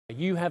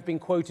You have been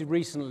quoted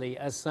recently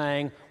as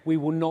saying, we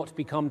will not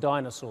become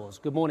dinosaurs.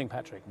 Good morning,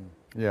 Patrick.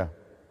 Yeah.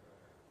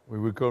 We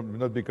will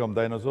not become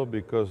dinosaurs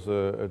because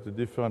the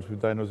difference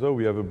with dinosaurs,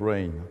 we have a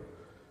brain,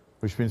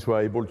 which means we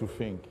are able to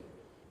think,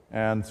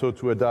 and so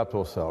to adapt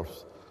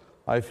ourselves.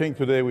 I think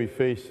today we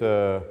face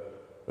a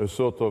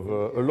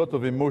lot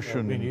of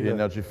emotion in the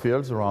energy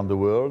fields around the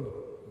world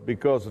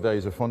because there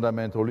is a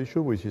fundamental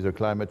issue, which is a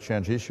climate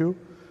change issue,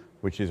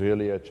 which is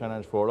really a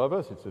challenge for all of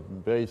us. It's a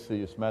very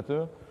serious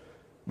matter.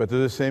 But at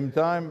the same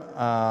time,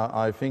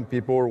 I think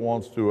people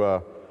want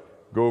to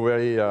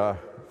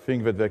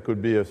think that there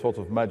could be a sort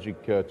of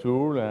magic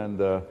tool and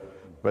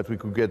that we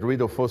could get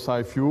rid of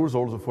fossil fuels.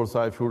 All the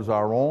fossil fuels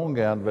are wrong,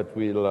 and that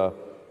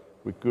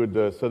we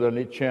could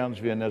suddenly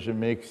change the energy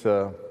mix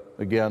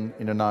again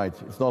in a night.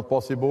 It's not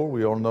possible,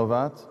 we all know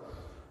that.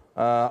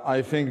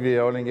 I think the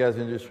oil and gas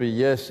industry,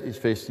 yes, is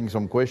facing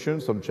some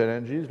questions, some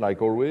challenges,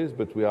 like always,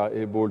 but we are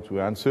able to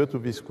answer to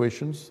these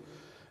questions.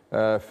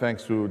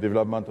 Thanks to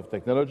development of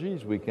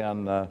technologies, we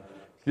can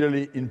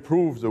clearly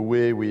improve the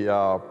way we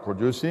are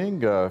producing.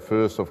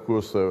 First, of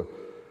course,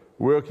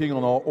 working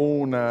on our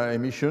own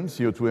emissions,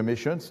 CO2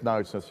 emissions. Now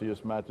it's a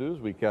serious matter.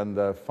 We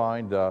can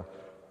find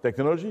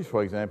technologies,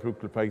 for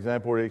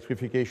example,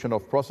 electrification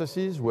of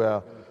processes,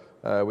 where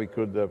we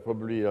could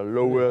probably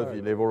lower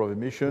the level of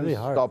emissions,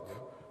 stop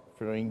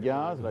flaring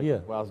gas, like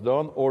it was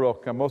done.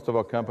 Most of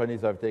our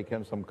companies have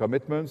taken some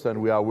commitments, and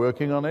we are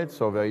working on it.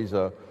 So there is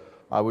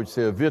I would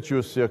say, a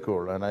virtuous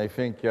circle. And I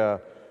think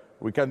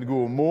we can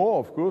do more,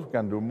 of course, we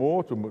can do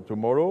more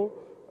tomorrow,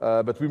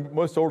 but we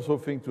must also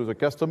think to the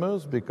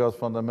customers, because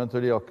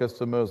fundamentally our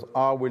customers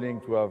are willing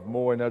to have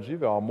more energy.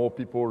 There are more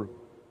people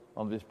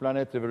on this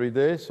planet every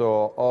day.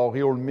 So our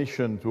real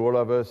mission to all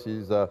of us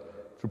is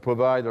to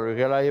provide a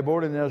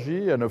reliable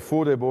energy and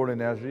affordable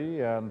energy,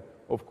 and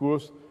of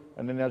course,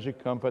 an energy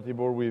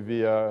compatible with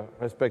the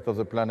respect of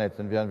the planet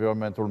and the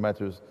environmental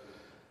matters.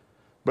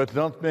 But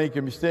don't make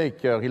a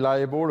mistake,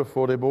 reliable,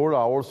 affordable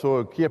are also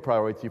a key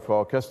priority for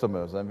our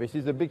customers. And this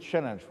is a big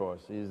challenge for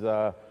us, is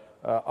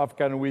how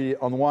can we,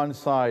 on one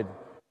side,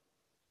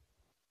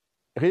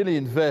 really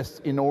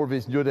invest in all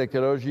these new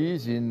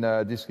technologies, in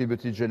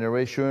distributed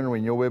generation,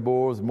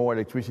 renewables, more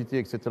electricity,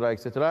 et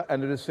cetera,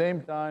 and at the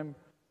same time,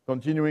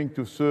 continuing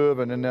to serve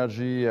an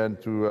energy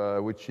and to,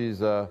 which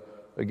is,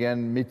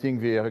 again, meeting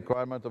the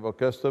requirement of our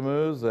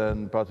customers,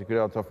 and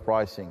particularly out of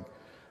pricing.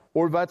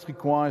 All that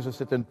requires a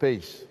certain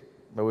pace.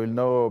 I will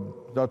know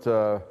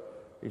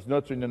it's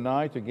not in the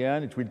night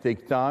again. It will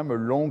take time, a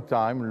long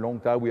time.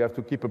 We have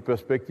to keep a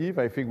perspective.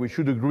 I think we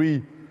should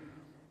agree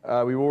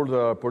with all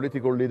the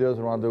political leaders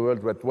around the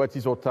world that what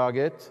is our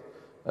target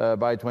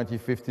by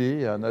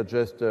 2050, and not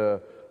just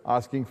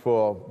asking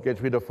for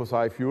get rid of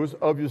fossil fuels.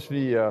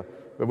 Obviously, there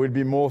will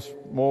be more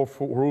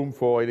room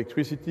for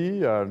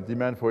electricity.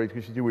 Demand for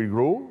electricity will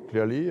grow,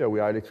 clearly.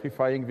 We are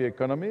electrifying the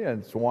economy,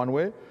 and it's one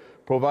way,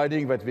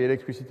 providing that the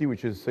electricity,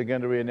 which is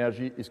secondary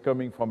energy, is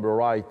coming from the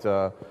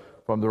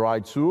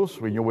right source,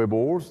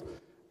 renewables,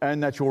 and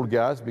natural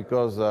gas,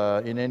 because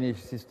in any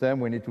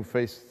system we need to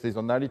face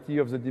seasonality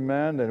of the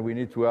demand, and we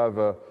need to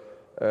have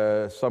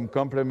some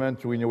complement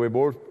to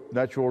renewables.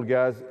 Natural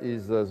gas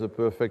is the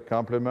perfect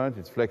complement.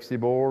 It's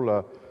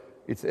flexible.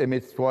 It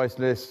emits twice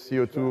less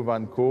CO2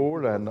 than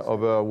coal and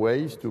other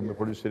ways to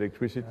produce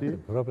electricity.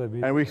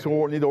 And we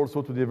need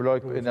also to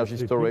develop energy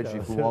storage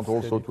if we want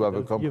also to have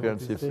a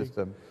comprehensive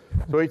system.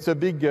 So it's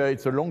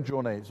a long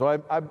journey.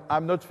 So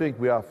I'm not think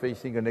we are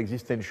facing an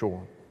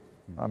existential.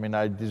 I mean,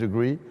 I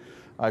disagree.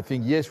 I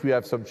think, yes, we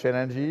have some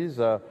challenges.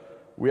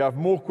 We have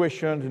more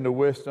questions in the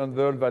Western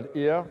world than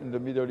here in the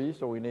Middle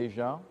East or in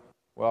Asia,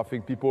 where I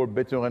think people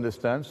better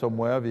understand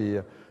somewhere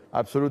the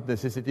absolute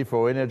necessity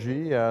for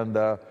energy,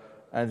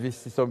 and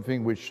this is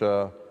something which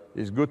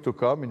is good to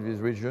come in this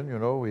region. You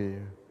know,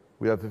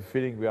 we have the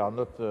feeling we are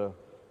not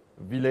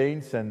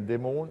villains and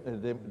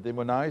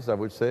demonized, I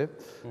would say,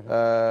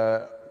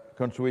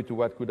 contrary to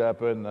what could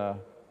happen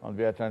on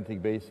the Atlantic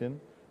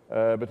Basin.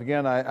 But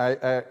again,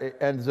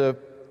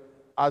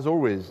 as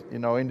always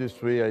in our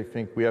industry, I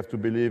think we have to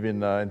believe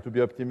in and to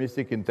be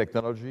optimistic in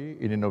technology,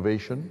 in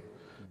innovation.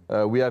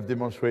 We have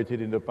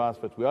demonstrated in the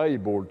past that we are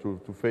able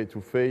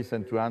to face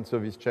and to answer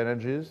these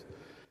challenges.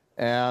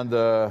 And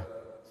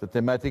the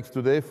thematics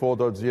today,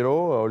 4.0,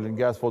 oil and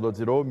gas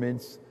 4.0,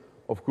 means,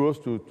 of course,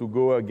 to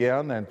go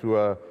again and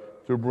to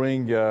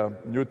bring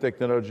new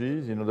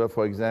technologies in order,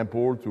 for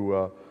example,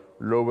 to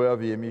lower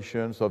the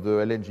emissions of the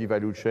LNG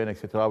value chain,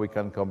 etc. We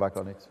can come back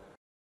on it.